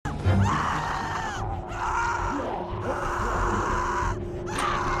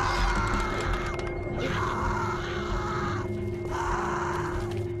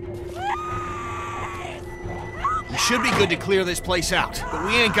should be good to clear this place out, but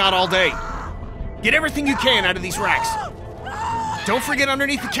we ain't got all day. Get everything you can out of these racks. Don't forget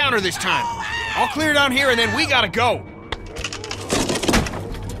underneath the counter this time. I'll clear down here and then we gotta go.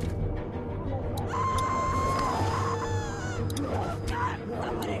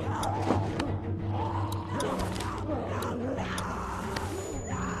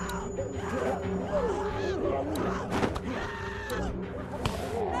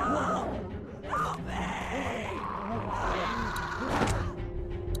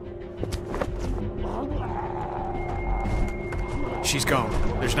 She's gone.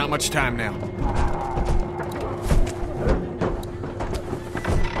 There's not much time now.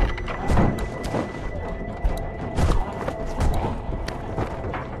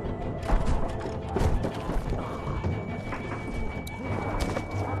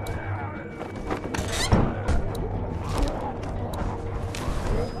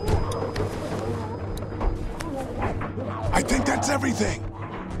 I think that's everything.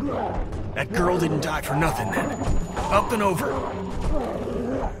 That girl didn't die for nothing then. Up and over.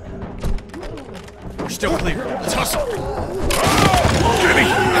 We're still clear. Let's hustle. Jenny,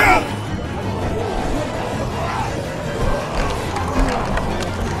 help!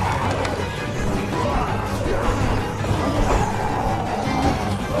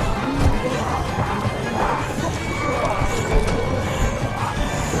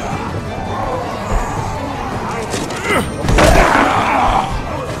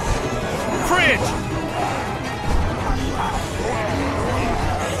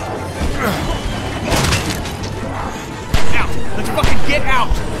 Get out!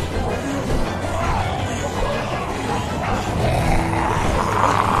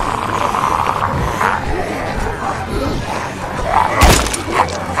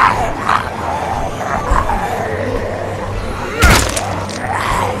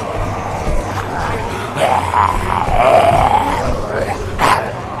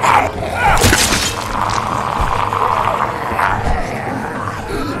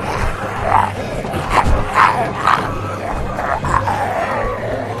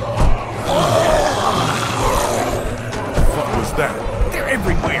 They're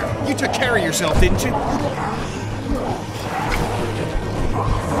everywhere. You took care of yourself, didn't you?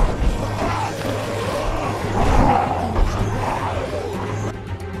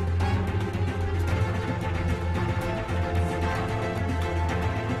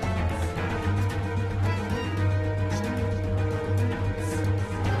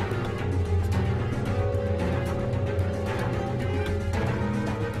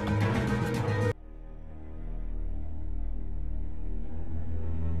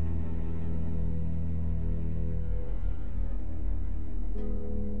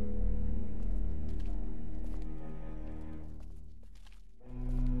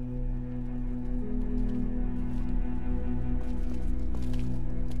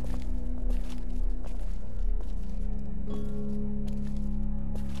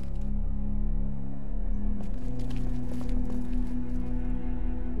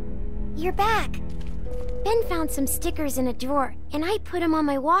 You're back. Ben found some stickers in a drawer, and I put them on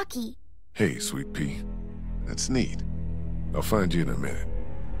my walkie. Hey, Sweet Pea. That's neat. I'll find you in a minute.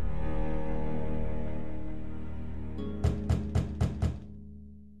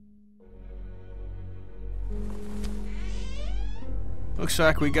 Looks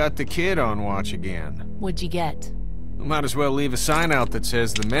like we got the kid on watch again. What'd you get? We might as well leave a sign out that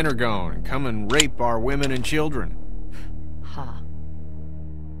says the men are gone and come and rape our women and children. Huh.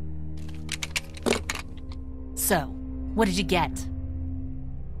 So, what did you get?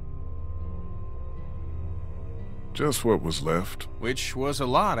 Just what was left. Which was a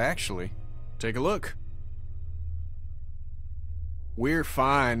lot, actually. Take a look. We're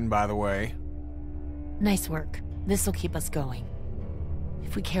fine, by the way. Nice work. This'll keep us going.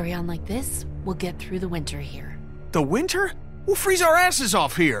 If we carry on like this, we'll get through the winter here. The winter? We'll freeze our asses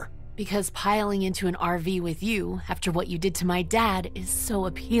off here. Because piling into an RV with you, after what you did to my dad, is so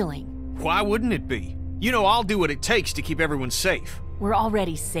appealing. Why wouldn't it be? You know I'll do what it takes to keep everyone safe. We're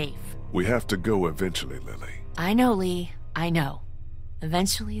already safe. We have to go eventually, Lily. I know, Lee. I know.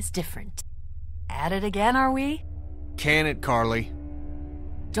 Eventually is different. At it again, are we? Can it, Carly?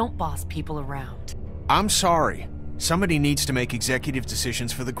 Don't boss people around. I'm sorry. Somebody needs to make executive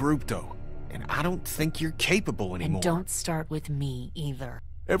decisions for the group, though. And I don't think you're capable anymore. And don't start with me, either.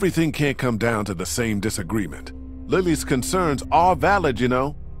 Everything can't come down to the same disagreement. Lily's concerns are valid, you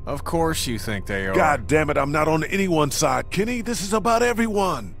know. Of course you think they are. God damn it, I'm not on anyone's side, Kenny. This is about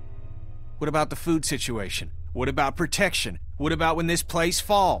everyone. What about the food situation? What about protection? What about when this place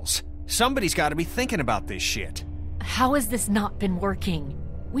falls? Somebody's got to be thinking about this shit. How has this not been working?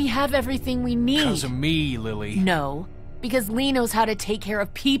 We have everything we need. Because of me, Lily. No, because Lee knows how to take care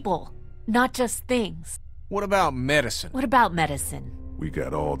of people, not just things. What about medicine? What about medicine? We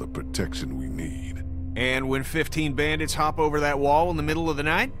got all the protection we need. And when 15 bandits hop over that wall in the middle of the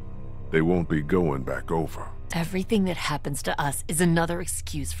night? They won't be going back over. Everything that happens to us is another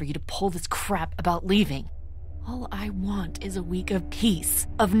excuse for you to pull this crap about leaving. All I want is a week of peace,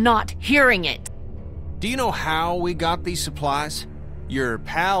 of not hearing it. Do you know how we got these supplies? Your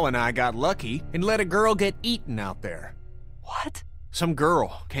pal and I got lucky and let a girl get eaten out there. What? Some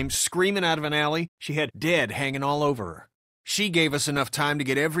girl came screaming out of an alley. She had dead hanging all over her. She gave us enough time to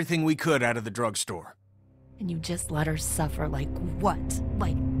get everything we could out of the drugstore. And you just let her suffer like what?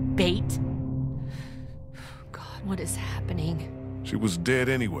 Like bait? God, what is happening? She was dead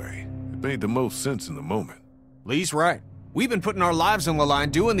anyway. It made the most sense in the moment. Lee's right. We've been putting our lives on the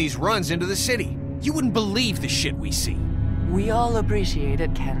line doing these runs into the city. You wouldn't believe the shit we see. We all appreciate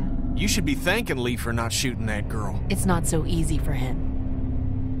it, Ken. You should be thanking Lee for not shooting that girl. It's not so easy for him.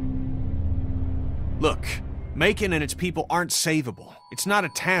 Look, Macon and its people aren't savable. It's not a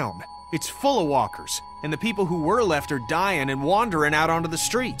town. It's full of walkers, and the people who were left are dying and wandering out onto the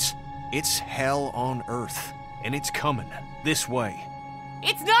streets. It's hell on earth, and it's coming this way.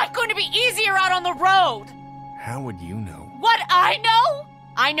 It's not going to be easier out on the road! How would you know? What I know?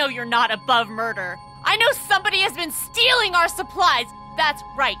 I know you're not above murder. I know somebody has been stealing our supplies. That's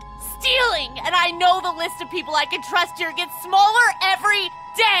right, stealing! And I know the list of people I can trust here gets smaller every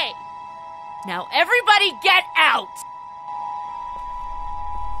day! Now everybody get out!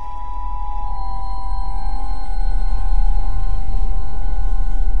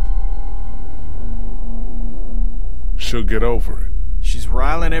 She'll get over it. She's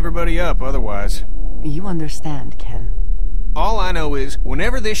riling everybody up otherwise. You understand, Ken. All I know is,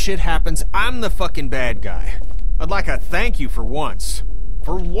 whenever this shit happens, I'm the fucking bad guy. I'd like a thank you for once.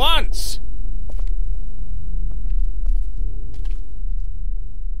 For once!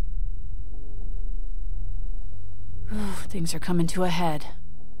 Things are coming to a head.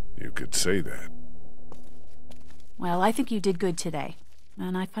 You could say that. Well, I think you did good today.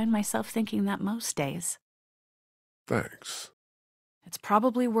 And I find myself thinking that most days. Thanks. It's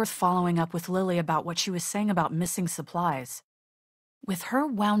probably worth following up with Lily about what she was saying about missing supplies. With her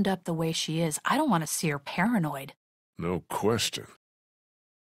wound up the way she is, I don't want to see her paranoid. No question.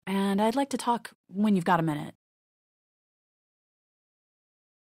 And I'd like to talk when you've got a minute.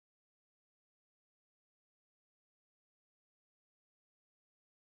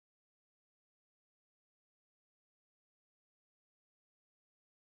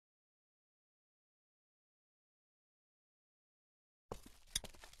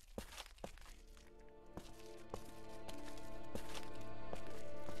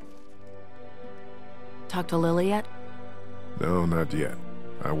 Talk to Lily yet? No, not yet.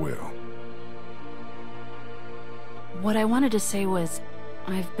 I will. What I wanted to say was,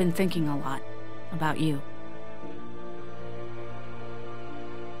 I've been thinking a lot about you.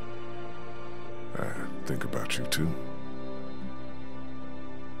 I think about you too.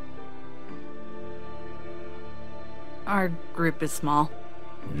 Our group is small.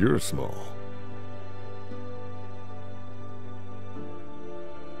 You're small.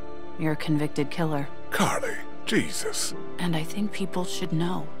 You're a convicted killer. Carly, Jesus. And I think people should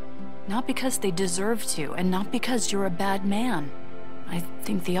know. Not because they deserve to, and not because you're a bad man. I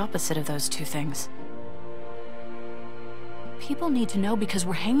think the opposite of those two things. People need to know because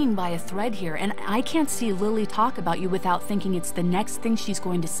we're hanging by a thread here, and I can't see Lily talk about you without thinking it's the next thing she's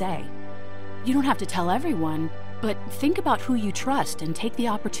going to say. You don't have to tell everyone, but think about who you trust and take the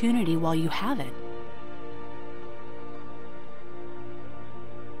opportunity while you have it.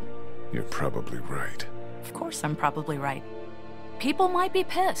 You're probably right. Of course I'm probably right. People might be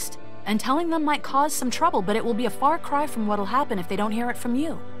pissed, and telling them might cause some trouble, but it will be a far cry from what'll happen if they don't hear it from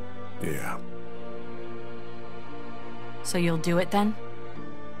you. Yeah. So you'll do it then?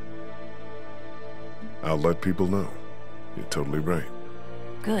 I'll let people know. You're totally right.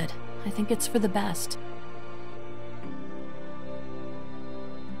 Good. I think it's for the best.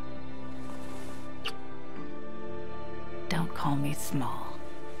 Don't call me small.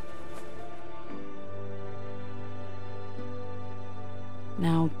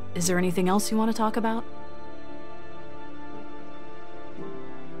 Now, is there anything else you want to talk about?